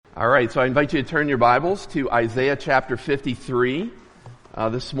All right, so I invite you to turn your Bibles to Isaiah chapter 53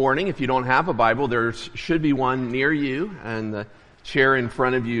 this morning. If you don't have a Bible, there should be one near you and the chair in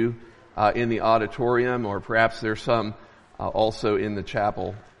front of you in the auditorium, or perhaps there's some also in the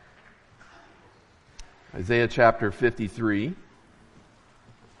chapel. Isaiah chapter 53.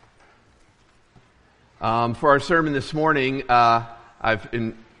 For our sermon this morning,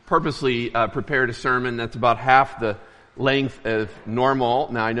 I've purposely prepared a sermon that's about half the length of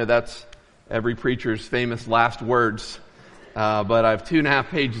normal. Now I know that's every preacher's famous last words, but I have 2.5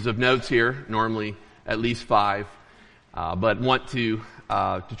 pages of notes here, normally at least 5, but want to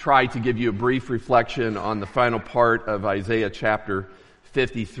try to give you a brief reflection on the final part of Isaiah chapter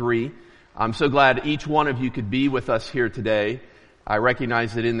 53. I'm so glad each one of you could be with us here today. I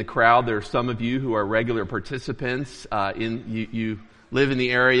recognize that in the crowd there are some of you who are regular participants. You live in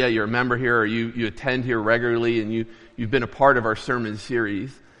the area, you're a member here, or you attend here regularly, and you've been a part of our sermon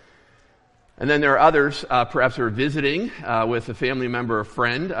series. And then there are others, perhaps who are visiting with a family member or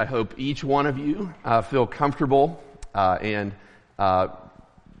friend. I hope each one of you feel comfortable and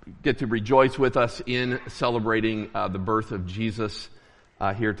get to rejoice with us in celebrating the birth of Jesus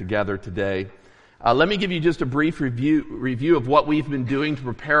here together today. Let me give you just a brief review of what we've been doing to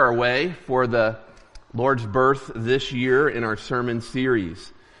prepare our way for the Lord's birth this year in our sermon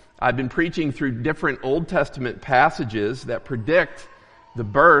series. I've been preaching through different Old Testament passages that predict the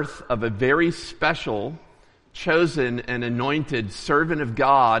birth of a very special, chosen, and anointed servant of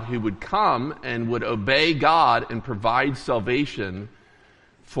God who would come and would obey God and provide salvation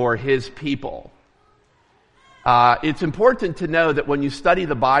for His people. It's important to know that when you study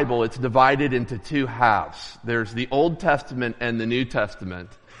the Bible, it's divided into 2 halves. There's the Old Testament and the New Testament.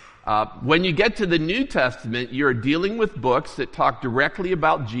 When you get to the New Testament, you're dealing with books that talk directly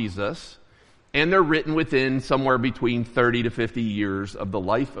about Jesus, and they're written within somewhere between 30 to 50 years of the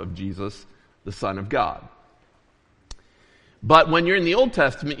life of Jesus, the Son of God. But when you're in the Old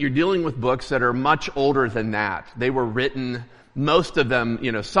Testament, you're dealing with books that are much older than that. They were written, most of them,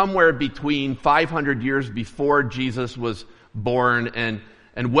 somewhere between 500 years before Jesus was born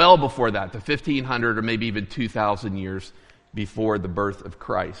and well before that, to 1500 or maybe even 2000 years before the birth of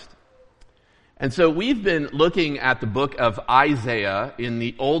Christ. And so we've been looking at the book of Isaiah in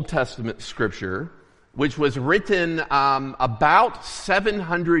the Old Testament scripture, which was written about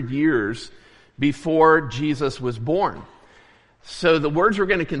 700 years before Jesus was born. So the words we're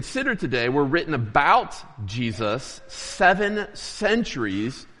going to consider today were written about Jesus 7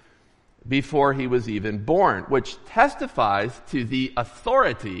 centuries before he was even born, which testifies to the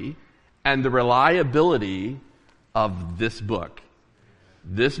authority and the reliability of this book.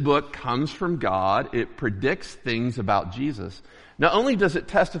 This book comes from God. It predicts things about Jesus. Not only does it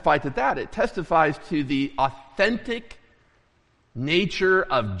testify to that, it testifies to the authentic nature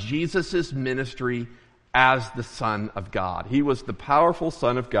of Jesus' ministry as the Son of God. He was the powerful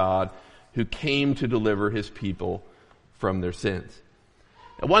Son of God who came to deliver His people from their sins.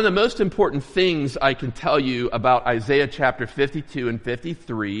 And one of the most important things I can tell you about Isaiah chapter 52 and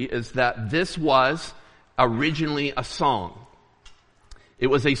 53 is that this was originally a song. It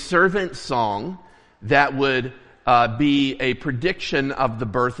was a servant song that would be a prediction of the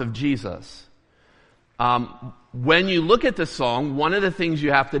birth of Jesus. When you look at the song, one of the things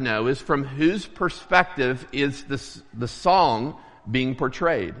you have to know is from whose perspective is the song being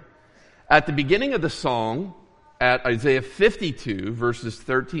portrayed. At the beginning of the song, at Isaiah 52, verses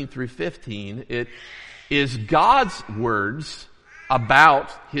 13 through 15, it is God's words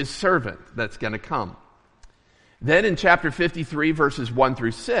about His servant that's going to come. Then in chapter 53, verses 1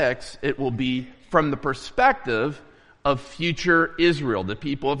 through 6, it will be from the perspective of future Israel, the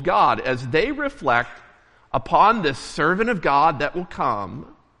people of God, as they reflect upon this servant of God that will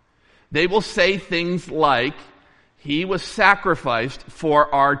come. They will say things like, He was sacrificed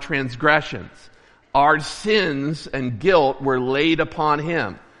for our transgressions. Our sins and guilt were laid upon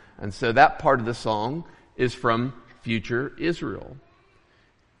Him. And so that part of the song is from future Israel.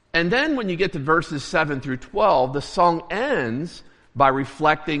 And then when you get to verses 7 through 12, the song ends by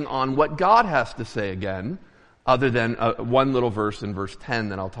reflecting on what God has to say again, other than one little verse in verse 10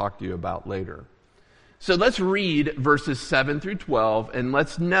 that I'll talk to you about later. So let's read verses 7 through 12, and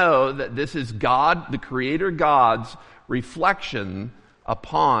let's know that this is God, the Creator God's reflection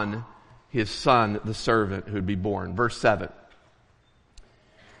upon His Son, the servant who would be born. Verse 7.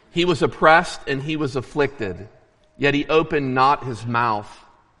 He was oppressed and He was afflicted, yet He opened not His mouth.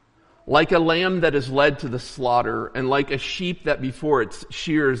 Like a lamb that is led to the slaughter, and like a sheep that before its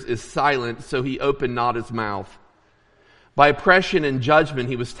shears is silent, so He opened not His mouth. By oppression and judgment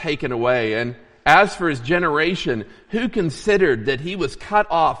He was taken away, and As for his generation, who considered that he was cut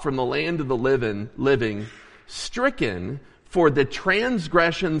off from the land of the living, stricken for the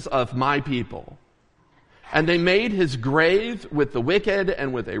transgressions of my people? And they made his grave with the wicked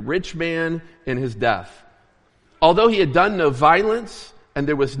and with a rich man in his death, although he had done no violence and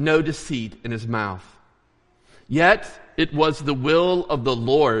there was no deceit in his mouth. Yet it was the will of the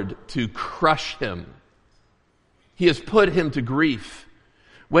Lord to crush him. He has put him to grief.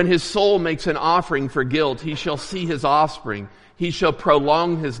 When his soul makes an offering for guilt, he shall see his offspring. He shall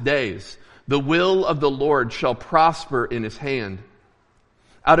prolong his days. The will of the Lord shall prosper in his hand.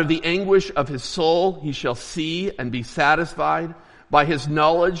 Out of the anguish of his soul he shall see and be satisfied. By his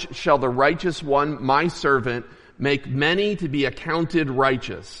knowledge shall the righteous one, my servant, make many to be accounted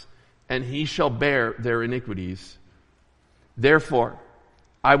righteous, and he shall bear their iniquities. Therefore,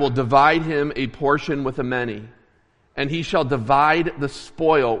 I will divide him a portion with the many, and he shall divide the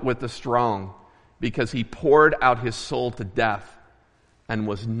spoil with the strong, because he poured out his soul to death and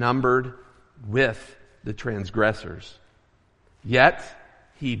was numbered with the transgressors. Yet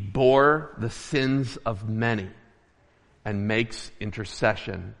he bore the sins of many and makes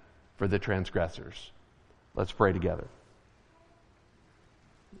intercession for the transgressors. Let's pray together.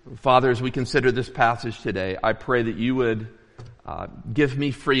 Father, as we consider this passage today, I pray that you would give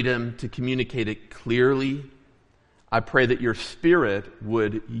me freedom to communicate it clearly. I pray that your Spirit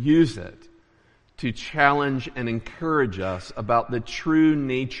would use it to challenge and encourage us about the true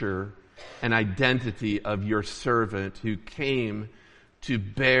nature and identity of your servant who came to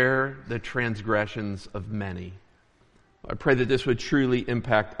bear the transgressions of many. I pray that this would truly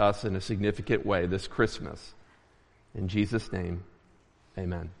impact us in a significant way this Christmas. In Jesus' name,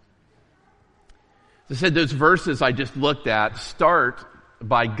 amen. As I said, those verses I just looked at start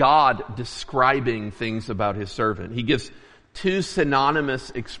by God describing things about his servant. He gives two synonymous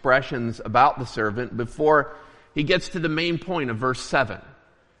expressions about the servant before he gets to the main point of verse 7.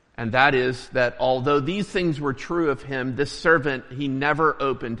 And that is that although these things were true of him, this servant, he never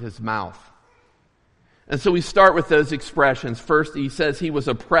opened his mouth. And so we start with those expressions. First, he says he was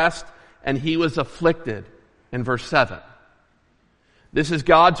oppressed and he was afflicted in verse 7. This is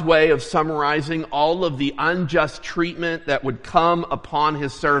God's way of summarizing all of the unjust treatment that would come upon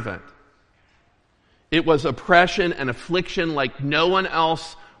his servant. It was oppression and affliction like no one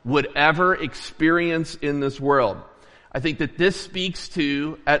else would ever experience in this world. I think that this speaks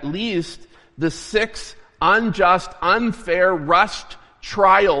to at least the 6 unjust, unfair, rushed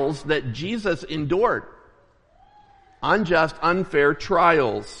trials that Jesus endured. Unjust, unfair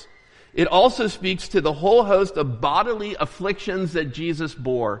trials. It also speaks to the whole host of bodily afflictions that Jesus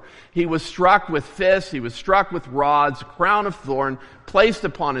bore. He was struck with fists, he was struck with rods, a crown of thorn placed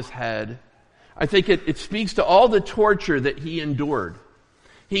upon his head. I think it speaks to all the torture that he endured.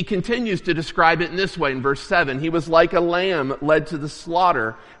 He continues to describe it in this way in verse 7. He was like a lamb led to the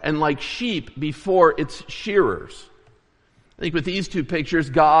slaughter and like sheep before its shearers. I think with these two pictures,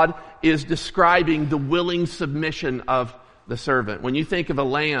 God is describing the willing submission of the servant. When you think of a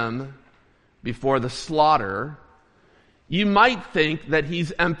lamb before the slaughter, you might think that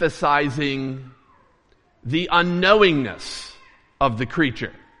he's emphasizing the unknowingness of the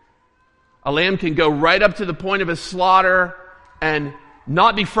creature. A lamb can go right up to the point of a slaughter and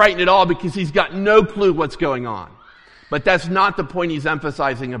not be frightened at all because he's got no clue what's going on. But that's not the point he's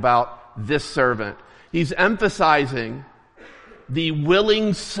emphasizing about this servant. He's emphasizing the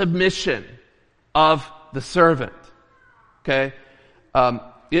willing submission of the servant. Okay?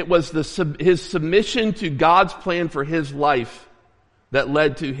 It was his submission to God's plan for his life that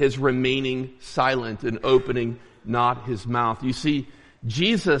led to his remaining silent and opening not his mouth. You see,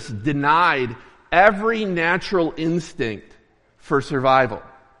 Jesus denied every natural instinct for survival.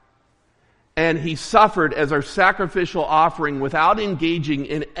 And he suffered as our sacrificial offering without engaging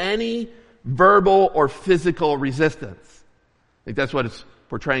in any verbal or physical resistance. I think that's what it's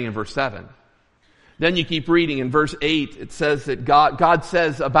portraying in verse 7. Then you keep reading in verse 8, it says that God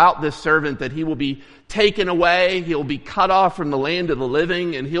says about this servant that he will be taken away, he'll be cut off from the land of the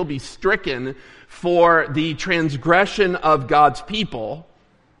living, and he'll be stricken for the transgression of God's people,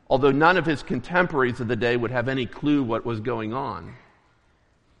 although none of his contemporaries of the day would have any clue what was going on.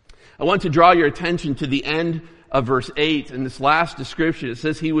 I want to draw your attention to the end of verse 8 in this last description. It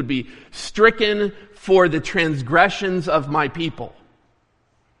says he would be stricken for the transgressions of my people.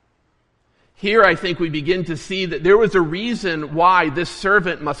 Here I think we begin to see that there was a reason why this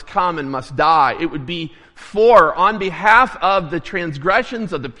servant must come and must die. It would be on behalf of the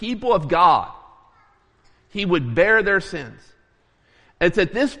transgressions of the people of God. He would bear their sins. It's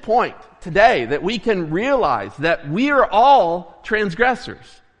at this point today that we can realize that we are all transgressors.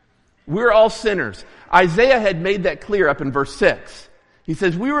 We're all sinners. Isaiah had made that clear up in verse 6. He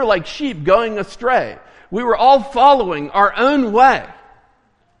says, we were like sheep going astray. We were all following our own way.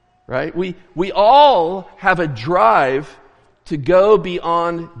 Right? We all have a drive to go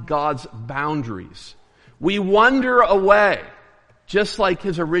beyond God's boundaries. We wander away, just like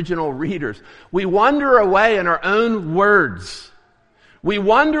his original readers. We wander away in our own words. We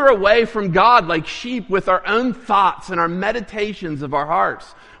wander away from God like sheep with our own thoughts and our meditations of our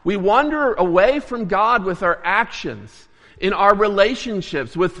hearts. We wander away from God with our actions, in our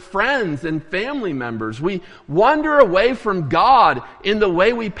relationships with friends and family members. We wander away from God in the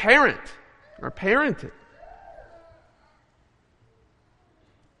way we parent, our parenting.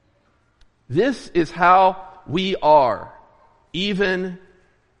 This is how we are, even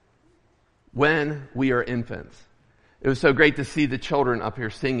when we are infants. It was so great to see the children up here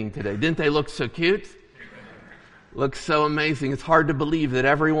singing today. Didn't they look so cute? Look so amazing. It's hard to believe that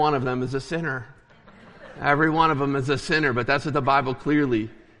every one of them is a sinner. Every one of them is a sinner, but that's what the Bible clearly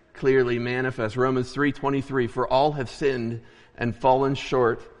manifests. Romans 3:23, for all have sinned and fallen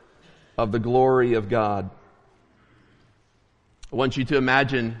short of the glory of God. I want you to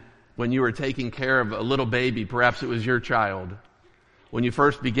imagine when you were taking care of a little baby, perhaps it was your child, when you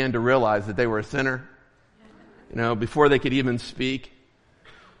first began to realize that they were a sinner, before they could even speak.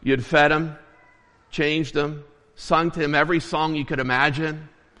 You'd fed them, changed them, sung to him every song you could imagine.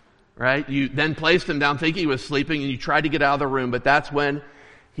 Right? You then placed him down thinking he was sleeping, and you tried to get out of the room, but that's when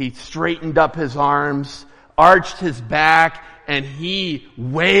he straightened up his arms, arched his back, and he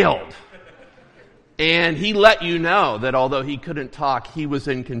wailed. And he let you know that although he couldn't talk, he was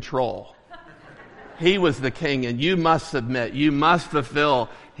in control. He was the king, and you must submit. You must fulfill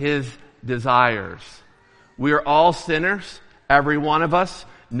his desires. We are all sinners, every one of us.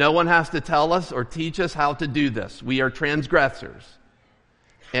 No one has to tell us or teach us how to do this. We are transgressors.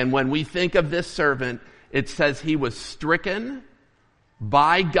 And when we think of this servant, it says he was stricken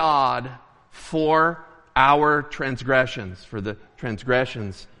by God for our transgressions, for the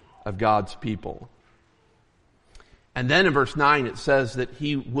transgressions of God's people. And then in verse 9 it says that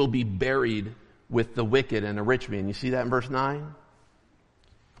he will be buried with the wicked and a rich man. You see that in verse 9?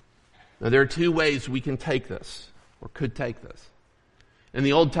 Now there are two ways we can take this, or could take this. In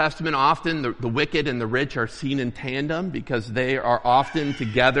the Old Testament, often the wicked and the rich are seen in tandem because they are often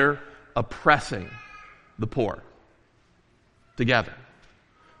together oppressing the poor. Together.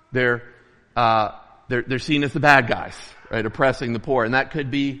 They're seen as the bad guys, right? Oppressing the poor. And that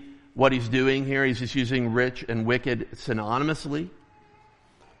could be what he's doing here. He's just using rich and wicked synonymously.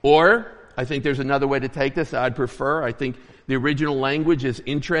 Or, I think there's another way to take this I'd prefer. I think the original language is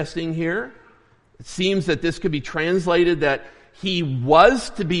interesting here. It seems that this could be translated that he was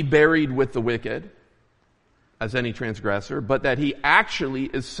to be buried with the wicked, as any transgressor, but that he actually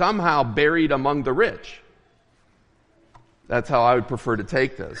is somehow buried among the rich. That's how I would prefer to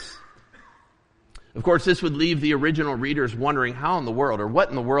take this. Of course, this would leave the original readers wondering how in the world, or what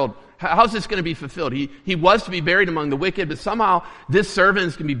in the world, how's this going to be fulfilled? He was to be buried among the wicked, but somehow this servant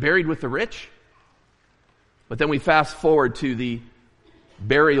is going to be buried with the rich? But then we fast forward to the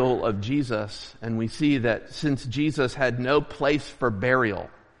burial of Jesus, and we see that since Jesus had no place for burial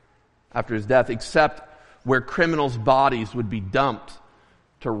after his death except where criminals' bodies would be dumped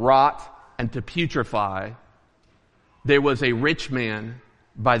to rot and to putrefy, there was a rich man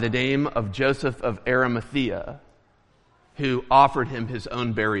by the name of Joseph of Arimathea who offered him his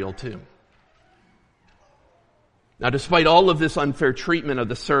own burial tomb. Now, despite all of this unfair treatment of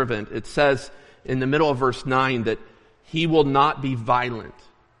the servant, it says in the middle of verse 9 that he will not be violent,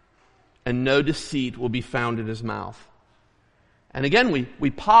 and no deceit will be found in his mouth. And again, we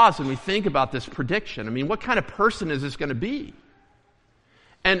pause and we think about this prediction. I mean, what kind of person is this going to be?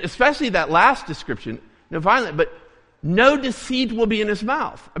 And especially that last description, no violent, but no deceit will be in his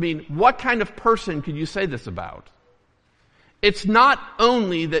mouth. I mean, what kind of person could you say this about? It's not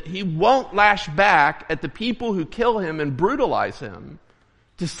only that he won't lash back at the people who kill him and brutalize him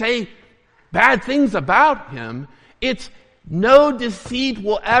to say bad things about him, it's no deceit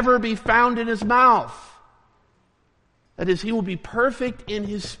will ever be found in his mouth. That is, he will be perfect in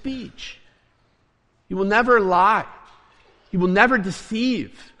his speech. He will never lie. He will never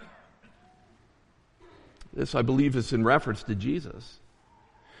deceive. This, I believe, is in reference to Jesus.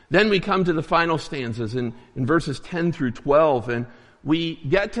 Then we come to the final stanzas in verses 10 through 12, and we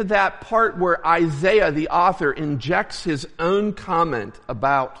get to that part where Isaiah, the author, injects his own comment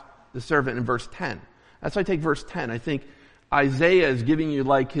about the servant in verse 10. That's why I take verse 10. I think Isaiah is giving you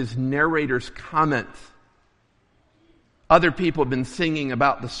like his narrator's comment. Other people have been singing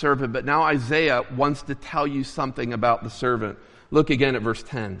about the servant, but now Isaiah wants to tell you something about the servant. Look again at verse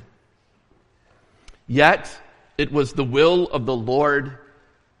 10. Yet it was the will of the Lord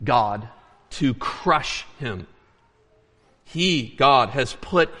God to crush him. He, God, has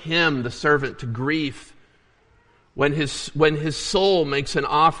put him, the servant, to grief when his soul makes an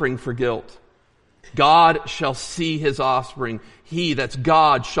offering for guilt. God shall see his offspring. He, that's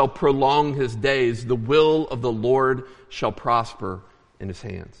God, shall prolong his days. The will of the Lord shall prosper in his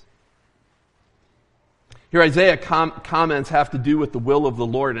hands. Here Isaiah comments have to do with the will of the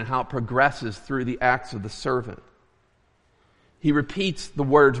Lord and how it progresses through the acts of the servant. He repeats the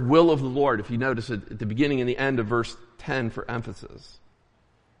words, will of the Lord, if you notice at the beginning and the end of verse 10 for emphasis.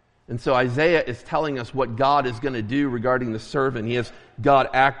 And so Isaiah is telling us what God is going to do regarding the servant. He has God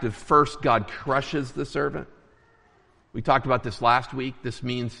active. First, God crushes the servant. We talked about this last week. This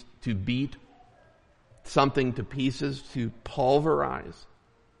means to beat something to pieces, to pulverize.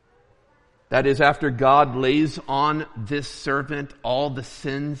 That is, after God lays on this servant all the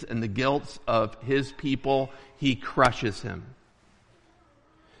sins and the guilt of his people, he crushes him.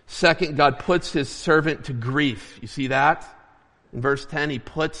 Second, God puts his servant to grief. You see that? In verse 10, he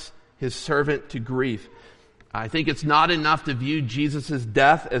puts his servant to grief. I think it's not enough to view Jesus'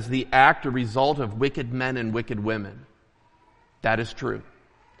 death as the act or result of wicked men and wicked women. That is true.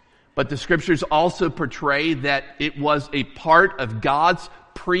 But the scriptures also portray that it was a part of God's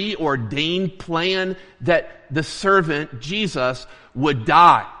preordained plan that the servant, Jesus, would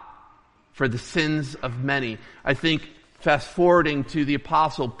die for the sins of many. I think fast forwarding to the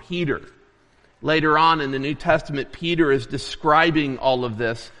Apostle Peter. Later on in the New Testament, Peter is describing all of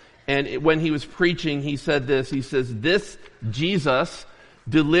this. And when he was preaching, he said this. He says, this Jesus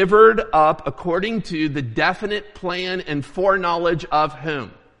delivered up according to the definite plan and foreknowledge of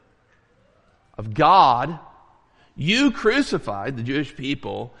whom? Of God. You crucified the Jewish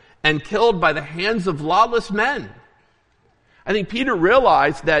people and killed by the hands of lawless men. I think Peter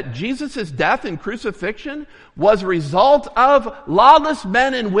realized that Jesus' death and crucifixion was a result of lawless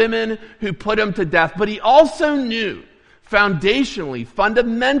men and women who put him to death. But he also knew foundationally,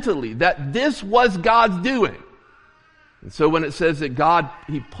 fundamentally, that this was God's doing. And so when it says that God,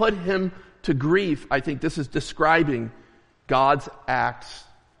 he put him to grief, I think this is describing God's acts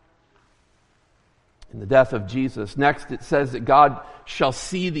in the death of Jesus. Next, it says that God shall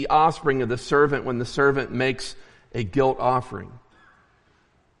see the offspring of the servant when the servant makes a guilt offering.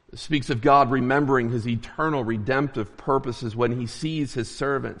 It speaks of God remembering his eternal redemptive purposes when he sees his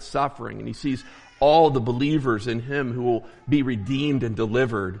servant suffering and he sees all the believers in him who will be redeemed and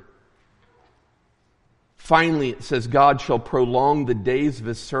delivered. Finally, it says God shall prolong the days of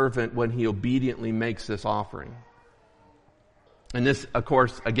his servant when he obediently makes this offering. And this, of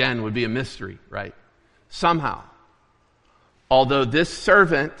course, again, would be a mystery, right? Somehow, although this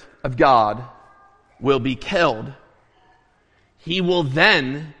servant of God will be killed, he will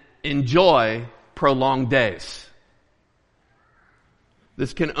then enjoy prolonged days.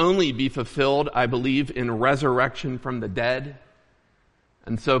 This can only be fulfilled, I believe, in resurrection from the dead.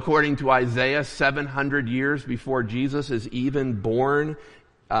 And so according to Isaiah, 700 years before Jesus is even born,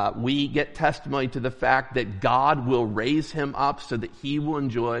 we get testimony to the fact that God will raise him up so that he will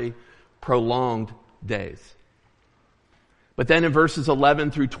enjoy prolonged days. But then in verses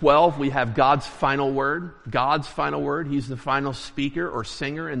 11 through 12, we have God's final word. God's final word. He's the final speaker or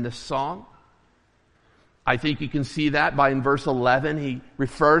singer in this song. I think you can see that by in verse 11, he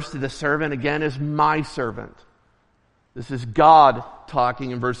refers to the servant again as my servant. This is God talking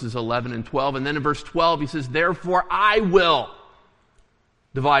in verses 11 and 12. And then in verse 12, he says, therefore I will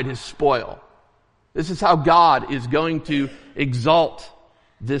divide his spoil. This is how God is going to exalt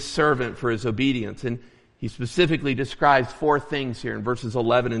this servant for his obedience. And he specifically describes four things here in verses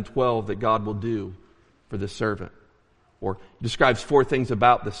 11 and 12 that God will do for this servant. Or describes four things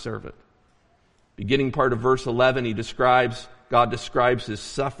about this servant. Beginning part of verse 11, God describes his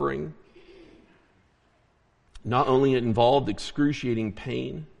suffering. Not only it involved excruciating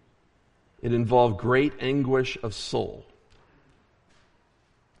pain, it involved great anguish of soul.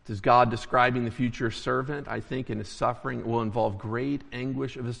 This is God describing the future servant, I think, in his suffering. It will involve great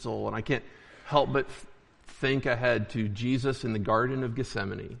anguish of his soul. And I can't help but think ahead to Jesus in the Garden of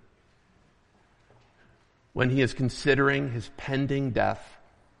Gethsemane when he is considering his pending death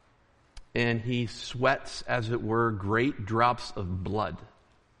and he sweats, as it were, great drops of blood,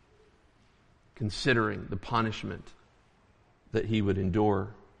 considering the punishment that he would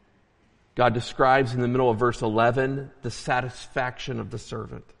endure. God describes in the middle of verse 11 the satisfaction of the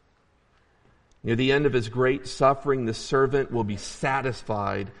servant. Near the end of his great suffering, the servant will be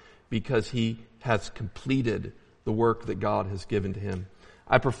satisfied because he has completed the work that God has given to him.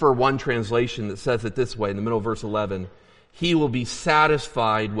 I prefer one translation that says it this way in the middle of verse 11. He will be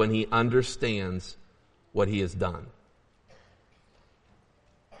satisfied when he understands what he has done.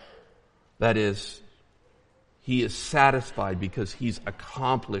 That is, he is satisfied because he's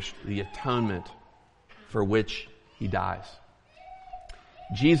accomplished the atonement for which he dies.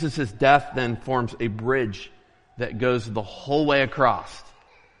 Jesus' death then forms a bridge that goes the whole way across.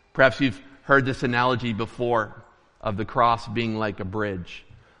 Perhaps you've heard this analogy before of the cross being like a bridge.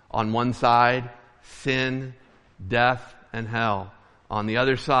 On one side, sin, death, and hell. On the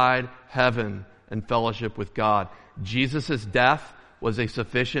other side, heaven and fellowship with God. Jesus' death was a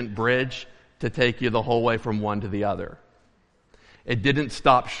sufficient bridge to take you the whole way from one to the other. It didn't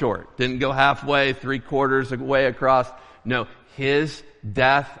stop short. Didn't go halfway, 3/4 way across. No, his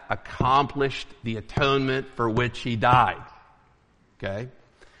death accomplished the atonement for which he died. Okay?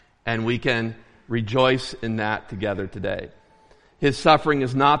 And we can rejoice in that together today. His suffering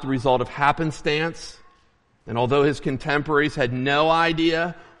is not the result of happenstance. And although his contemporaries had no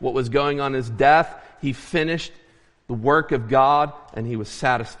idea what was going on in his death, he finished the work of God and he was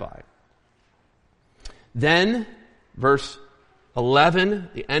satisfied. Then, verse 11,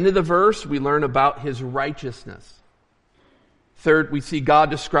 the end of the verse, we learn about his righteousness. Third, we see God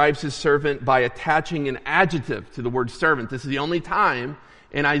describes his servant by attaching an adjective to the word servant. This is the only time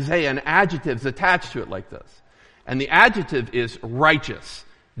in Isaiah an adjective is attached to it like this. And the adjective is righteous.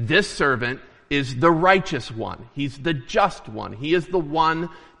 This servant is the righteous one. He's the just one. He is the one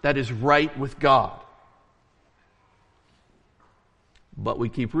that is right with God. But we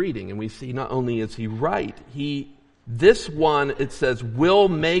keep reading and we see not only is he right, this one, it says, will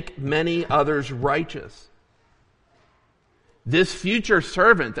make many others righteous. This future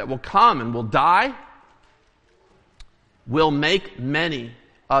servant that will come and will die will make many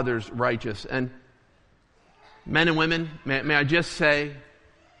others righteous. And men and women, may I just say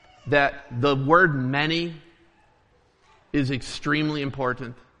that the word many is extremely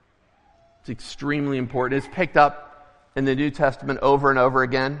important. It's extremely important. It's picked up in the New Testament over and over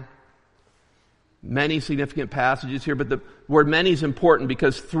again. Many significant passages here, but the word many is important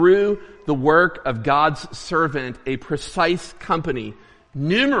because through the work of God's servant, a precise company,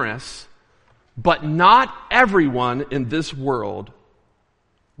 numerous, but not everyone in this world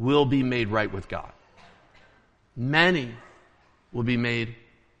will be made right with God. Many will be made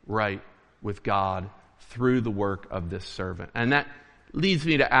right with God through the work of this servant. And that leads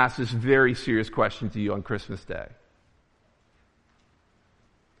me to ask this very serious question to you on Christmas Day.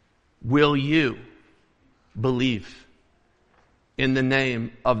 Will you believe in the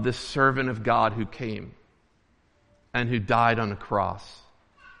name of the servant of God who came and who died on a cross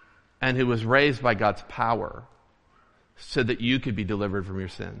and who was raised by God's power so that you could be delivered from your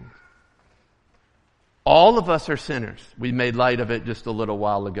sins? All of us are sinners. We made light of it just a little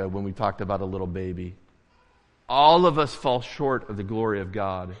while ago when we talked about a little baby. All of us fall short of the glory of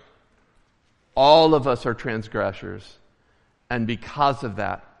God. All of us are transgressors. And because of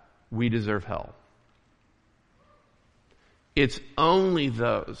that, we deserve hell. It's only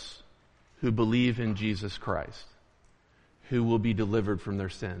those who believe in Jesus Christ who will be delivered from their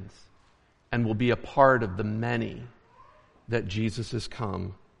sins and will be a part of the many that Jesus has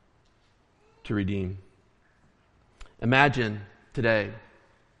come to redeem. Imagine today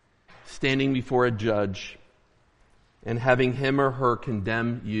standing before a judge and having him or her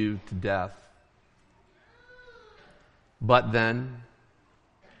condemn you to death. But then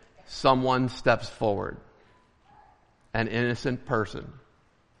someone steps forward, an innocent person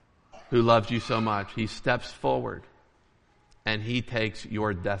who loves you so much. He steps forward and he takes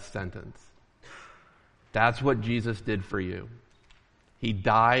your death sentence. That's what Jesus did for you. He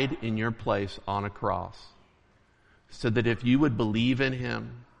died in your place on a cross so that if you would believe in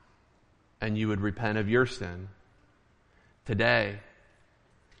him and you would repent of your sin, today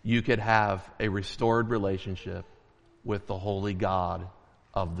you could have a restored relationship with the holy God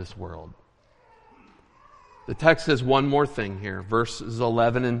of this world. The text says one more thing here. Verses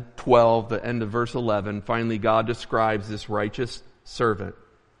 11 and 12, the end of verse 11, finally God describes this righteous servant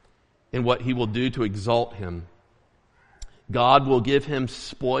and what he will do to exalt him. God will give him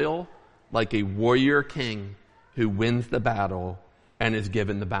spoil like a warrior king who wins the battle and is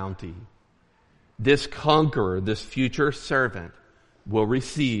given the bounty. This conqueror, this future servant, will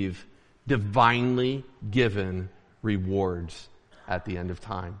receive divinely given rewards at the end of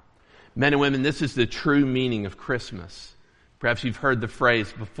time. Men and women, this is the true meaning of Christmas. Perhaps you've heard the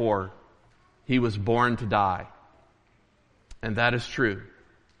phrase before, he was born to die. And that is true.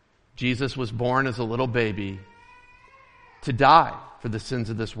 Jesus was born as a little baby to die for the sins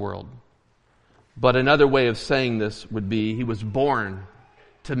of this world. But another way of saying this would be he was born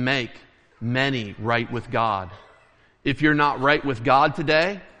to make many right with God. If you're not right with God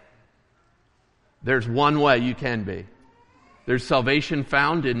today, There's one way you can be. There's salvation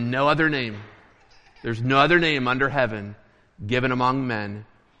found in no other name. There's no other name under heaven given among men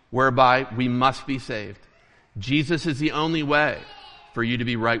whereby we must be saved. Jesus is the only way for you to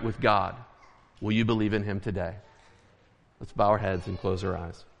be right with God. Will you believe in him today? Let's bow our heads and close our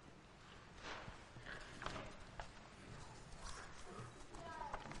eyes.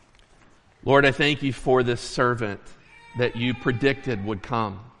 Lord, I thank you for this servant that you predicted would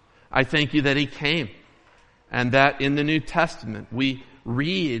come. I thank you that he came, and that in the New Testament we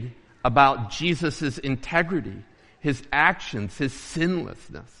read about Jesus' integrity, his actions, his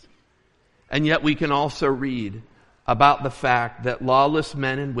sinlessness. And yet we can also read about the fact that lawless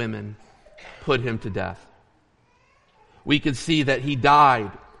men and women put him to death. We can see that he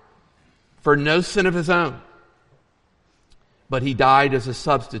died for no sin of his own, but he died as a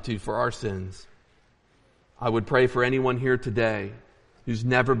substitute for our sins. I would pray for anyone here today who's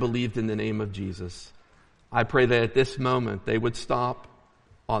never believed in the name of Jesus. I pray that at this moment they would stop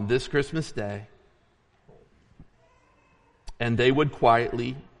on this Christmas day and they would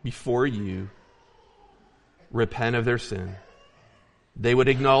quietly, before you, repent of their sin. They would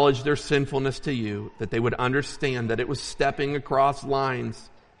acknowledge their sinfulness to you, that they would understand that it was stepping across lines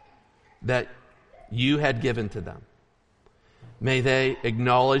that you had given to them. May they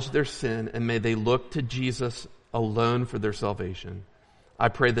acknowledge their sin, and may they look to Jesus alone for their salvation. I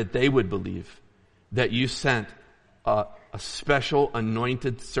pray that they would believe that you sent a special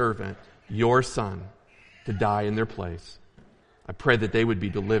anointed servant, your Son, to die in their place. I pray that they would be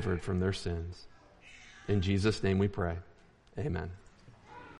delivered from their sins. In Jesus' name we pray. Amen.